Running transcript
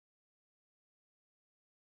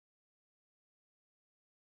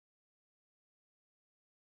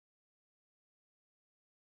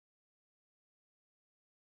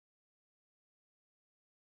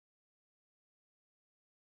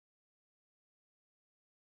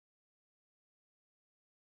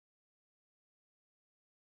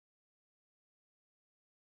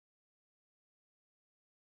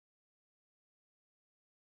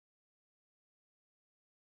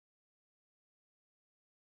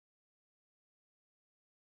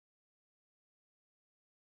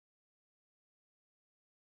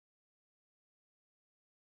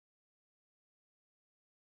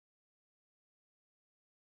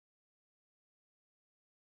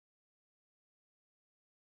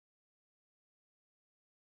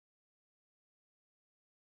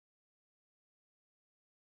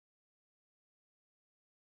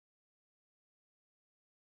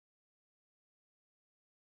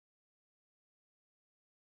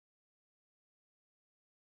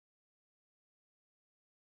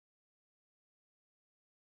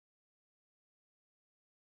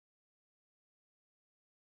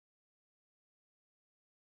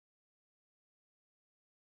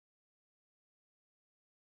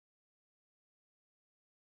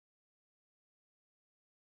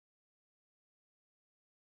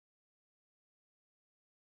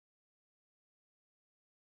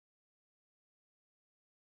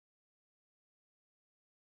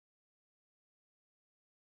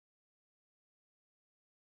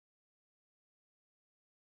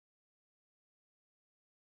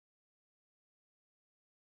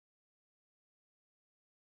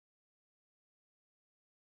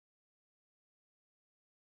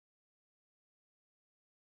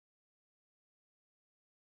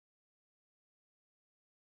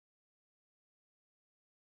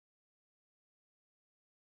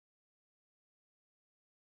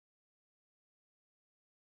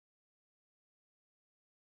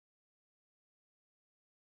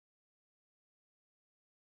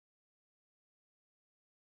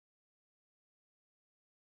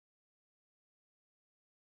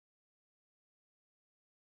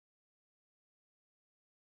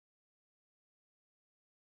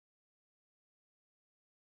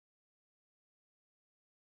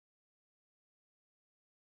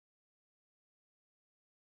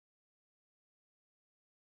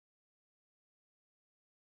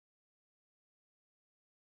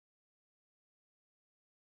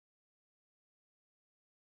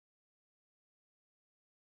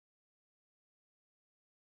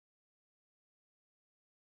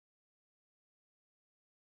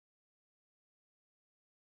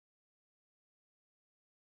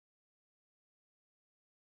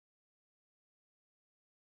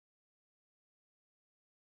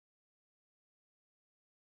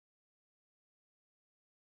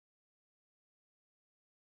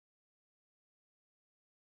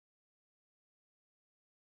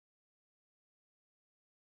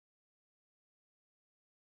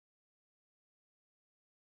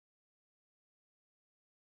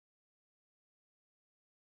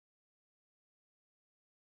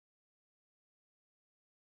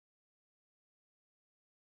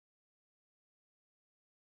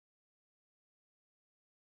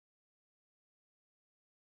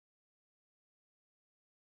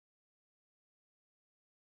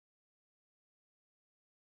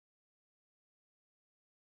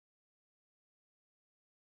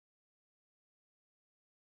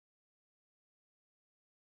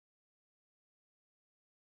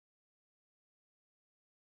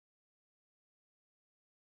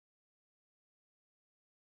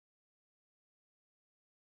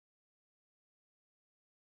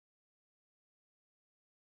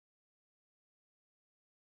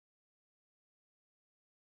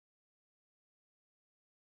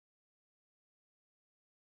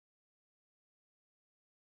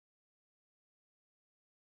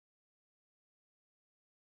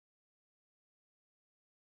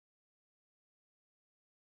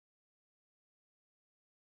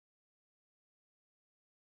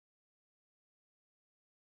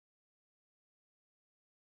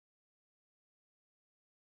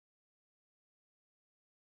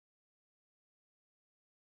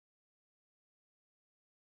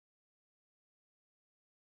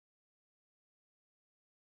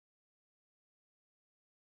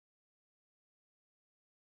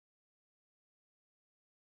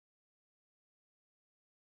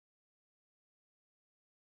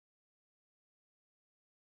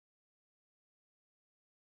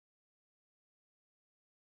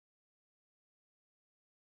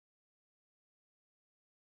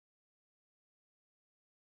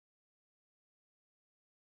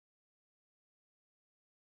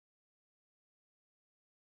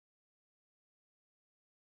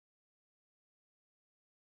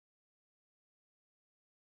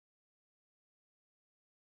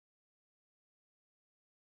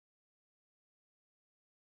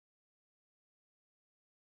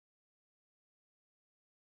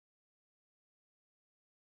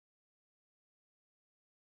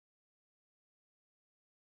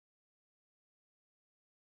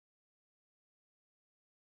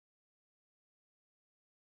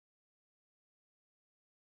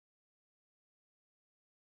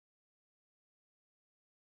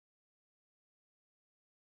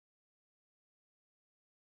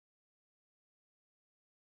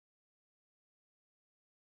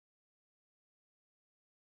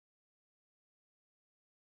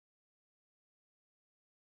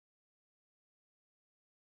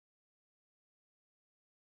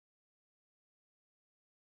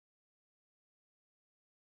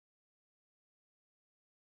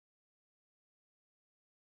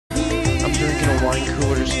wine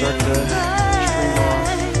cooler to start the stream off.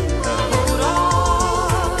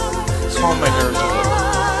 Calm my nerves a little. I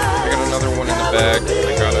got another one in the bag. I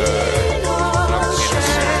got another can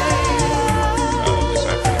this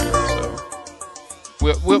afternoon. So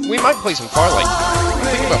we might play some Farlight. I'm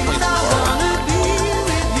thinking about playing some Farlight.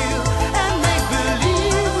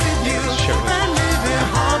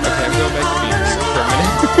 Okay, I'm going back to being for a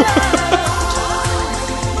minute.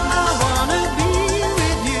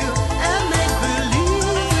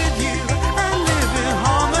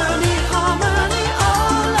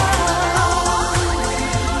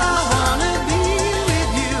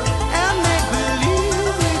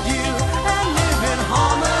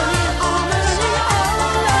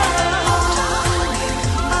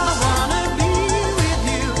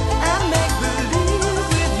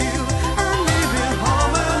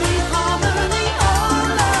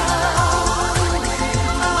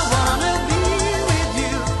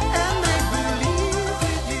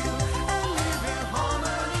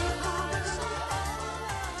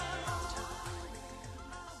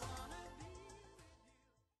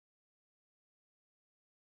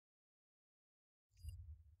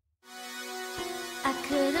 I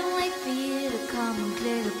couldn't wait for you to come and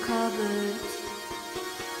clear the cupboard,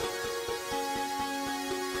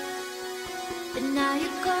 but now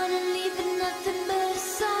you're gone and leaving nothing but a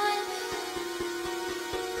sign.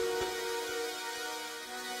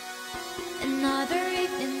 Another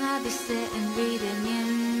evening I'll be sitting reading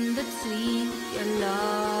in between your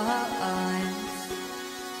lines,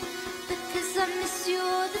 because I miss you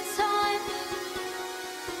all the time.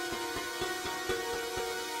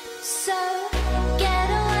 So get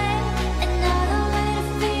away, another way to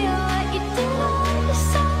feel what you do on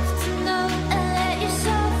yourself to know and let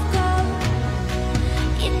yourself go.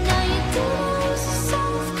 You know you do lose your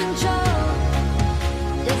self-control.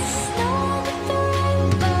 There's snow under the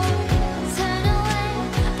rainbow. Turn away,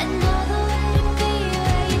 another way to be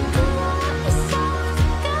where you do want yourself to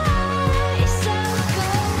go. Let yourself go.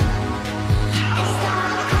 It's not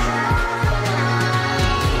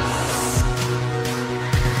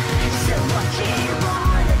so what do you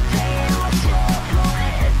wanna do? What's your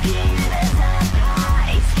point of view? There's no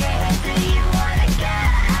party scared. Do you wanna get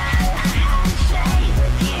out? A handshake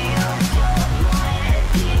with you? What's your point of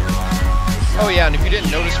view? Oh yeah, and if you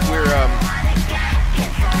didn't notice,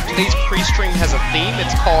 today's pre-stream has a theme.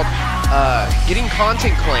 It's called Getting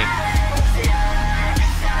Content Claim.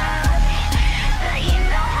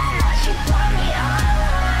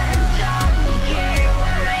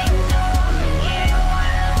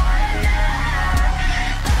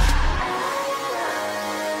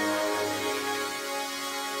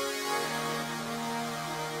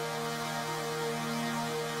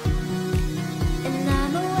 And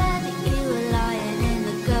I'm aware that you were lying in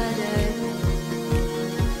the gutter,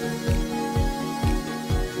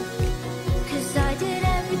 'cause I did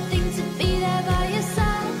everything to be there by your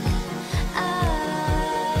side.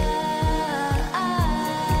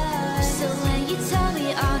 So when you tell me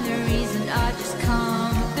I'm the reason, I just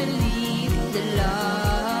can't believe the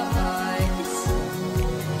lies.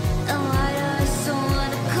 And why do I so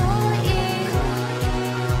wanna call you?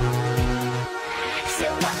 So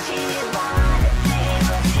what do you wanna do?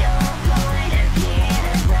 What's your point of view?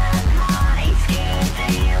 There's no party scheme. Do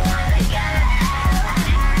you wanna get out? A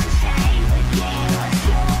handshake with you? What's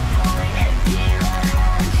your point of view? I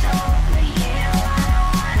don't talk for you. I don't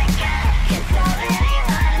wanna get, 'cause I really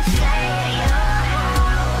wanna stay at your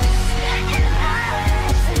house. And I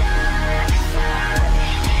wish not fun,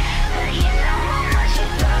 but you know how much you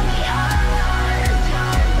throw me all on the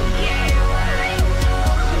dog with you. I ain't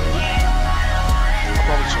talk with you. I don't wanna I'll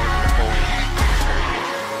probably start with the poll.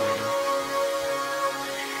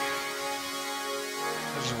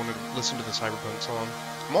 I just wanted to listen to the Cyberpunk song.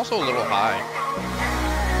 I'm also a little high.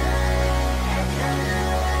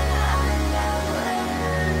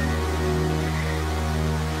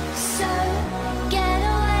 So get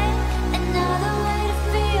away, another way to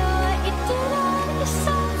feel what you do on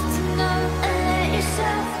yourself to know and let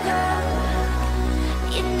yourself go.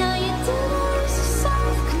 You know you do lose your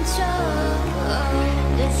self-control.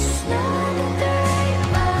 There's snow under the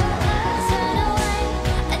rainbow. Turn away,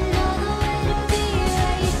 another way to be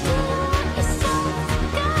where you do want yourself to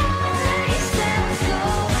go. Let yourself go.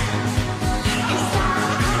 It's not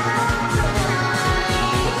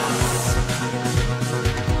compromise.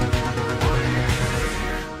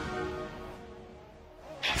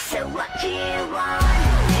 So what do you want?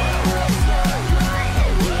 What's your point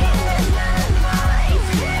of view? There's no party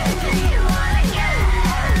scared. Do you wanna get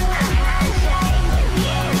out? A handshake with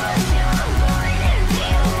you? What's your point of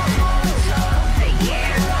view? I won't talk for you.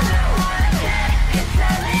 I don't wanna get, 'cause I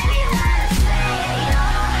really wanna stay at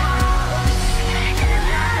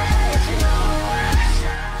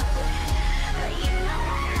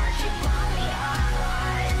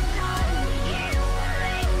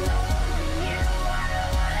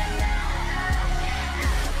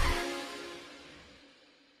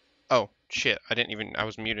Oh, shit. I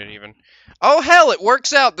was muted even. Oh, hell, it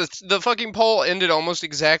works out. The fucking poll ended almost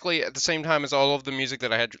exactly at the same time as all of the music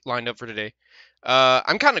that I had lined up for today.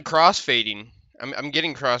 I'm kind of crossfading. I'm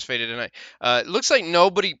getting crossfaded tonight. It looks like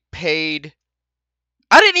nobody paid.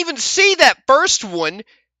 I didn't even see that first one.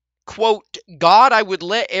 Quote, God, I would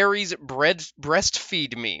let Aries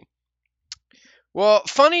breastfeed me. Well,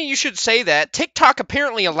 funny you should say that. TikTok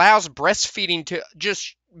apparently allows breastfeeding to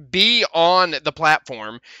just be on the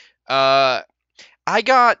platform. I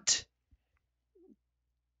got.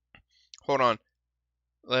 Hold on.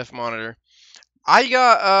 Left monitor. I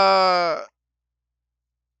got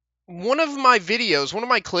one of my videos, one of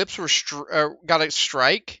my clips got a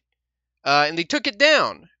strike, and they took it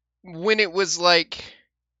down when it was like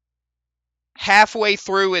halfway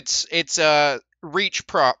through its reach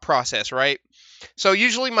process, right? So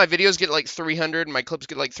usually my videos get like 300, and my clips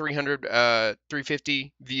get like 300,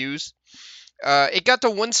 350 views. It got to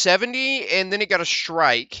 170, and then it got a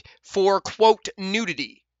strike for, quote,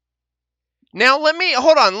 nudity. Now, let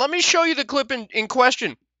me show you the clip in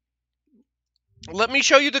question. Let me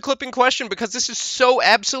show you the clip in question, because this is so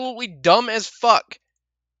absolutely dumb as fuck.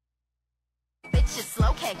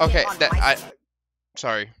 Okay,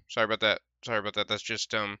 sorry about that. Sorry about that. That's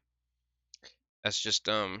just,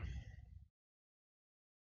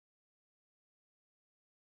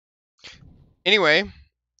 anyway,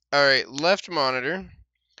 alright, left monitor.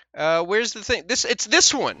 Where's the thing? It's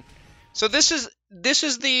this one. So this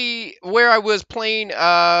is the where I was playing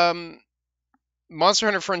Monster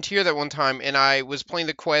Hunter Frontier that one time, and I was playing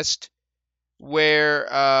the quest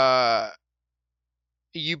where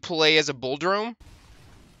you play as a bull drone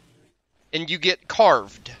and you get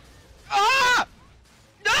carved. Ah!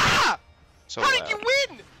 Ah! So how did you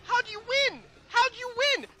win? How do you win? How did you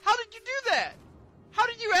win? How did you do that? How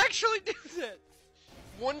did you actually do that?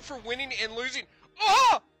 One for winning and losing.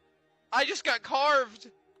 Oh! I just got carved.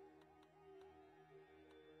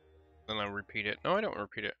 Then I repeat it. No, I don't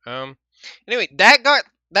repeat it. Anyway, that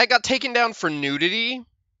got taken down for nudity.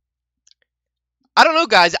 I don't know,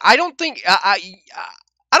 guys. I don't think I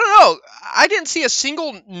don't know. I didn't see a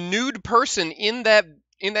single nude person in that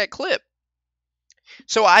clip.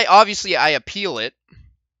 So I appeal it.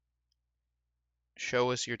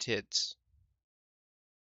 Show us your tits.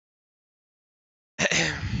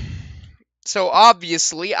 So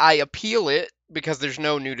obviously I appeal it because there's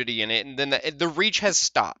no nudity in it, and then the reach has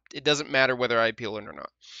stopped. It doesn't matter whether I appeal it or not.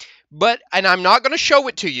 And I'm not going to show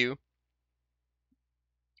it to you.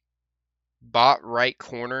 Bot right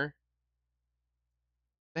corner.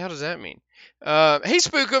 What the hell does that mean? Hey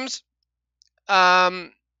Spookums.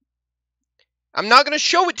 I'm not going to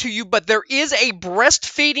show it to you, but there is a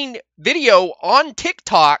breastfeeding video on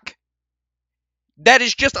TikTok that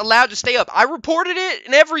is just allowed to stay up. I reported it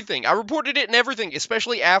and everything.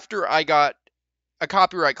 Especially after I got a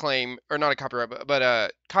copyright claim, or not a copyright, but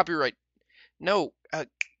a copyright, no, a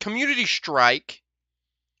community strike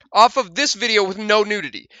off of this video with no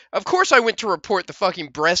nudity. Of course I went to report the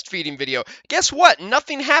fucking breastfeeding video. Guess what?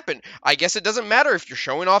 Nothing happened. I guess it doesn't matter if you're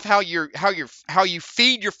showing off how you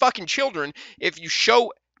feed your fucking children. If you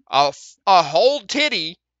show a whole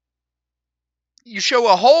titty,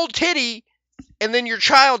 and then your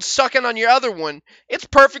child sucking on your other one, it's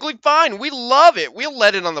perfectly fine. We love it. We'll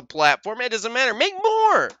let it on the platform. It doesn't matter. Make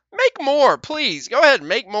more. Make more, please. Go ahead and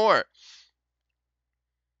make more.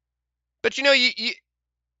 But you know,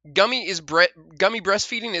 gummy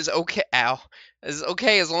breastfeeding is okay. Ow. Is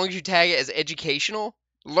okay as long as you tag it as educational.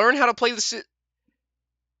 Learn how to play the.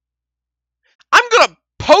 I'm gonna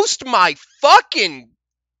post my fucking.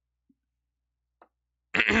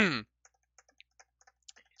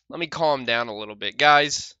 Let me calm down a little bit,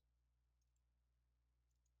 guys.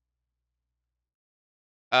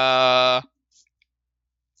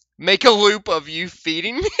 Make a loop of you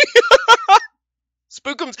feeding me.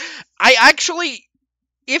 Spookums, I actually,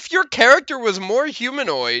 if your character was more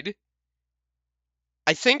humanoid,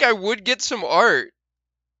 I think I would get some art.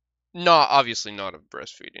 No, obviously not of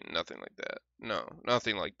breastfeeding, nothing like that. No,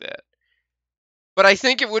 nothing like that. But I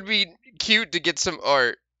think it would be cute to get some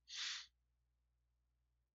art.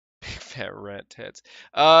 Big fat rat tits.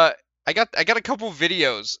 I got a couple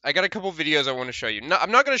videos. I want to show you. No,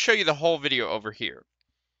 I'm not going to show you the whole video over here,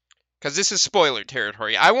 because this is spoiler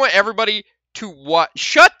territory. I want everybody to watch.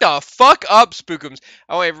 Shut the fuck up, Spookums.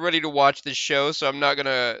 I want everybody to watch this show, so I'm not going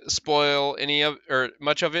to spoil any of or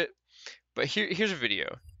much of it. But here's a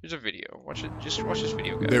video. Here's a video. Watch it. Just watch this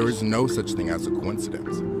video, guys. There is no such thing as a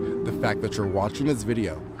coincidence. The fact that you're watching this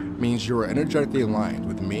video means you are energetically aligned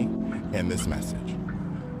with me and this message.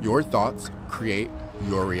 Your thoughts create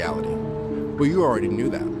your reality. Well, you already knew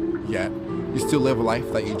that. Yet, you still live a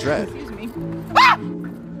life that you dread. Excuse me.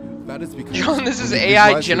 That is because John, this is when you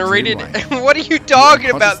AI visualize your dream generated. life, What are you you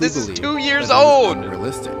talking about? unconsciously This is believe 2 years that is old.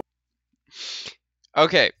 unrealistic.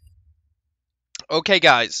 Okay. Okay,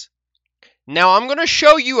 guys. Now I'm going to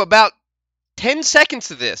show you about 10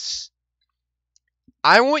 seconds of this.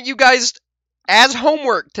 I want you guys, as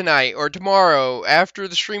homework tonight or tomorrow after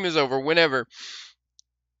the stream is over, whenever,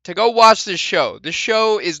 to go watch this show. This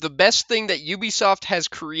show is the best thing that Ubisoft has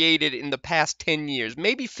created in the past 10 years,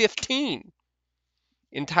 maybe 15.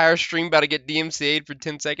 Entire stream about to get DMCA'd for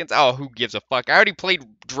 10 seconds. Oh, who gives a fuck? I already played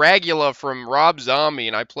Dragula from Rob Zombie,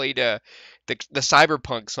 and I played the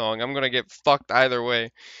Cyberpunk song. I'm gonna get fucked either way.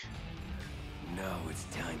 Now it's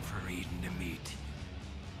time for Eden to meet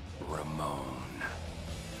Ramon.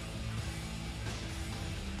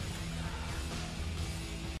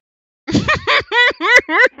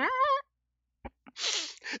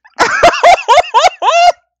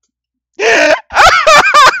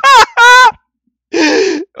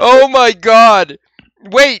 Oh my god.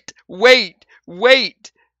 Wait. I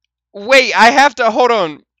have to, hold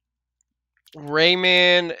on.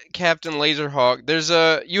 Rayman, Captain Laserhawk. There's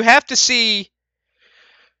a, you have to see,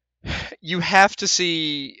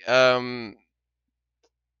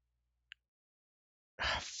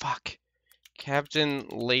 fuck. Captain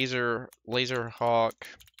Laserhawk,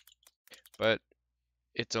 but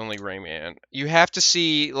it's only Rayman. You have to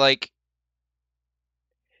see, like,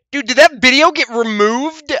 dude, did that video get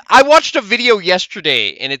removed? I watched a video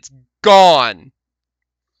yesterday and it's gone.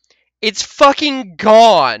 It's fucking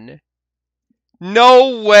gone.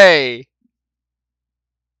 No way.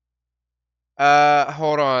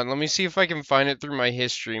 Hold on. Let me see if I can find it through my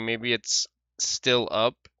history. Maybe it's still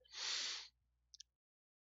up.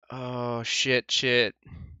 Oh, shit.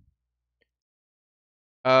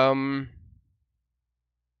 Okay,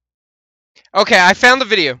 I found the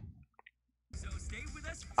video.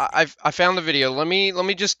 I found the video. Let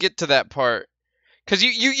me just get to that part. Cause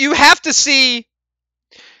you have to see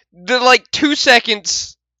the, like, 2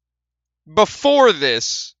 seconds before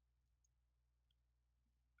this.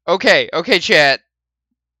 Okay, chat.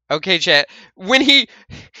 Okay, chat. When he,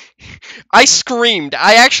 I screamed.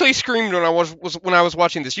 I actually screamed when I was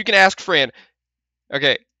watching this. You can ask Fran.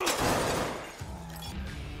 Okay. Now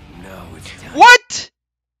it's time. What?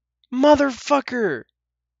 Motherfucker.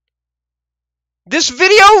 This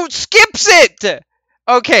video skips it.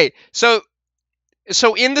 Okay, so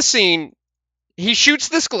in the scene, he shoots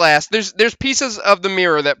this glass. There's pieces of the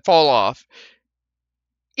mirror that fall off.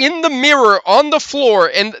 In the mirror on the floor,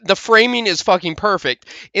 and the framing is fucking perfect.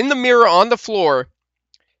 In the mirror on the floor,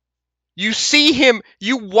 you see him,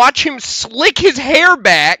 you watch him slick his hair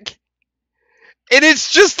back, and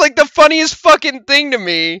it's just like the funniest fucking thing to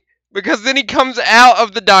me, because then he comes out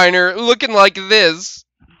of the diner looking like this.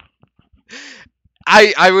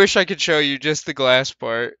 I wish I could show you just the glass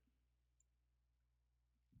part.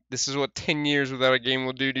 This is what 10 years without a game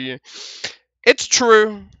will do to you. It's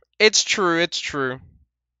true. It's true.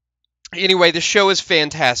 Anyway, the show is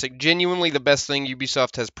fantastic. Genuinely the best thing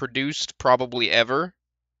Ubisoft has produced probably ever.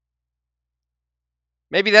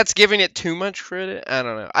 Maybe that's giving it too much credit. I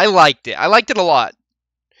don't know. I liked it. I liked it a lot.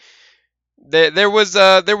 There was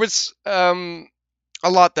a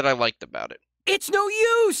lot that I liked about it. It's no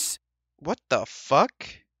use! What the fuck?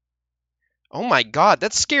 Oh my god,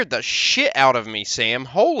 that scared the shit out of me, Sam.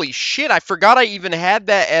 Holy shit, I forgot I even had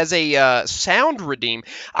that as a sound redeem.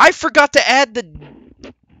 I forgot to add the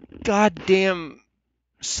goddamn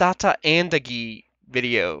Sata Andagi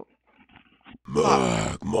video.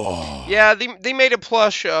 Magma. Yeah, they made a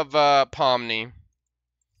plush of Pomni.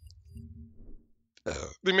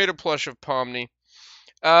 They made a plush of Pomni.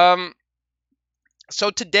 So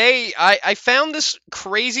today I found this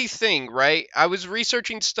crazy thing, right? I was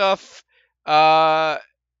researching stuff to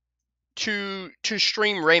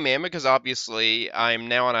stream Rayman, because obviously I'm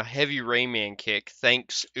now on a heavy Rayman kick.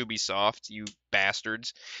 Thanks, Ubisoft, you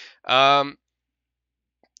bastards. I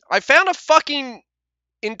found a fucking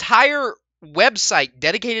entire website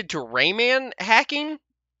dedicated to Rayman hacking.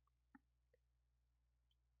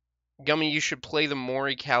 Gummy, you should play the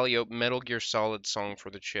Mori Calliope Metal Gear Solid song for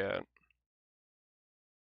the chat.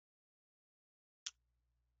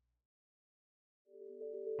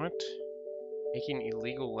 What? Making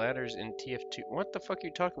illegal ladders in TF2. What the fuck are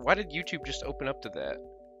you talking? Why did YouTube just open up to that?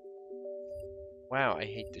 Wow, I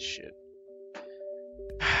hate this shit.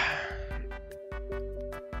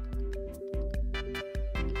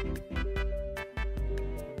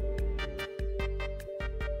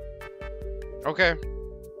 Okay.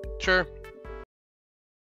 Sure.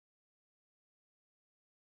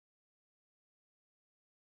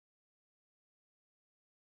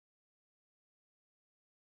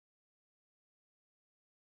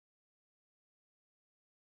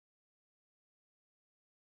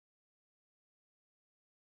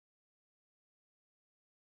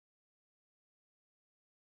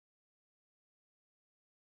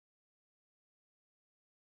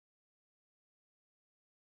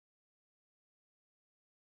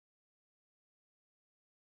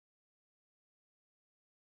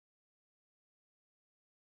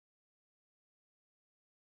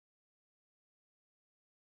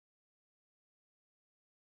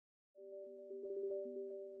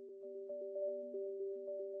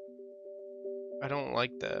 I don't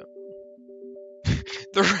like that.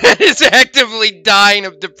 The red is actively dying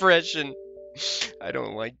of depression. I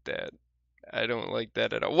don't like that. I don't like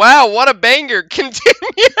that at all. Wow, what a banger! Continue.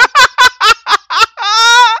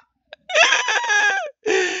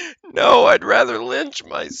 No, I'd rather lynch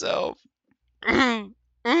myself.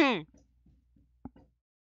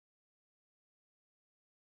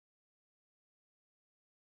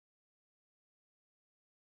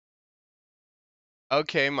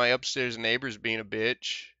 Okay, my upstairs neighbor's being a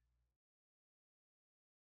bitch.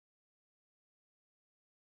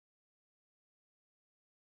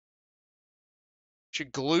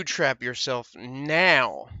 Should glue trap yourself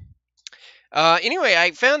now. Anyway,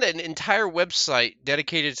 I found an entire website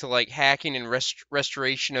dedicated to like hacking and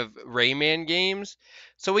restoration of Rayman games.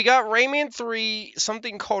 So we got Rayman 3,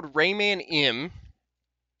 something called Rayman M,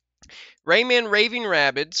 Rayman Raving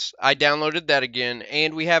Rabbids. I downloaded that again,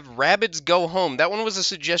 and we have Rabbids Go Home. That one was a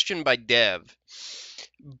suggestion by Dev.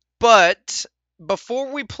 But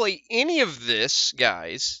before we play any of this,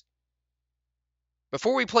 guys,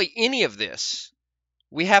 before we play any of this,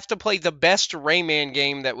 we have to play the best Rayman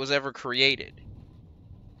game that was ever created.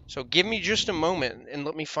 So give me just a moment and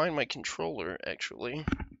let me find my controller, actually.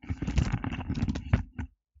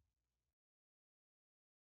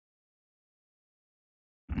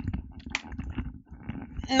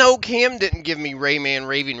 No, Cam didn't give me Rayman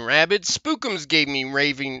Raving Rabbids. Spookums gave me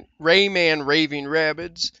Rayman Raving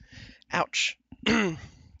Rabbids. Ouch.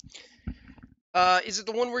 Is it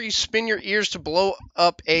the one where you spin your ears to blow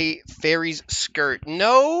up a fairy's skirt?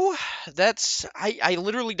 No, that's... I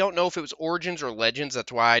literally don't know if it was Origins or Legends.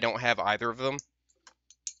 That's why I don't have either of them.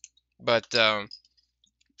 But,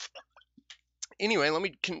 anyway, let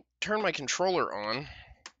me turn my controller on.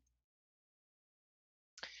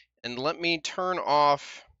 And let me turn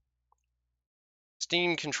off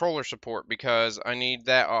Steam controller support because I need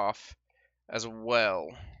that off as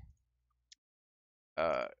well.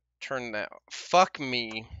 Turn that... Fuck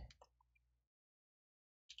me.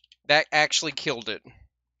 That actually killed it.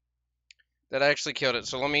 That actually killed it.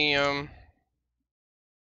 So let me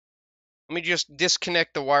just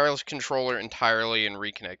disconnect the wireless controller entirely and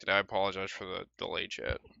reconnect it. I apologize for the delay,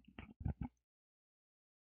 chat.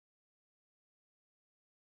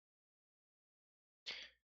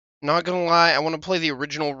 Not gonna lie, I want to play the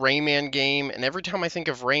original Rayman game, and every time I think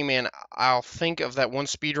of Rayman, I'll think of that one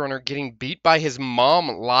speedrunner getting beat by his mom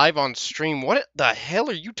live on stream. What the hell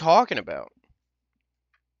are you talking about?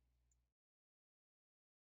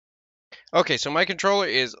 Okay, so my controller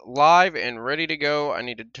is live and ready to go. I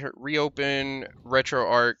need to reopen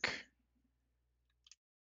RetroArch.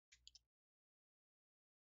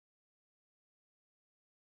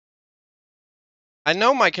 I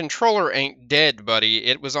know my controller ain't dead, buddy.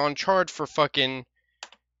 It was on charge for fucking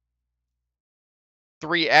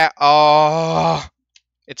 3 hours. Oh,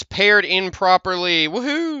 it's paired improperly.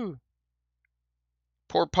 Woohoo!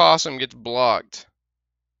 Poor Possum gets blocked.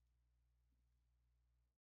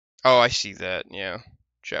 Oh, I see that. Yeah.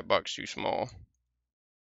 Chat box too small.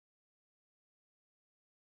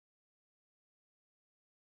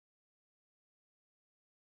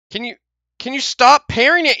 Can you stop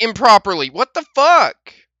pairing it improperly? What the fuck?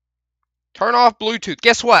 Turn off Bluetooth.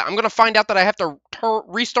 Guess what? I'm gonna find out that I have to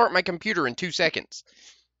restart my computer in 2 seconds.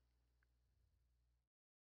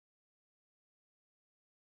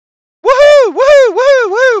 Woohoo! Woohoo! Woohoo!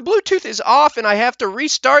 Woohoo! Bluetooth is off and I have to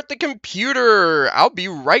restart the computer. I'll be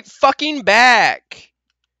right fucking back.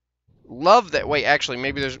 Love that. Wait, actually,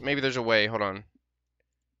 maybe there's a way. Hold on.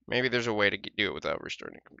 Maybe there's a way to do it without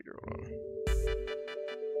restarting the computer. Hold on.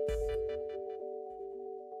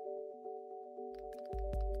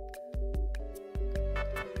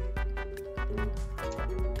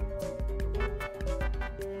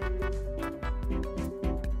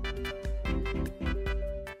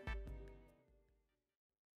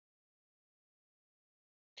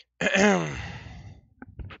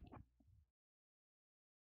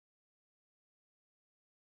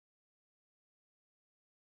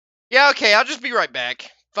 Yeah, okay, I'll just be right back.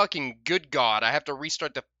 Fucking good God, I have to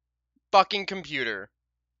restart the fucking computer.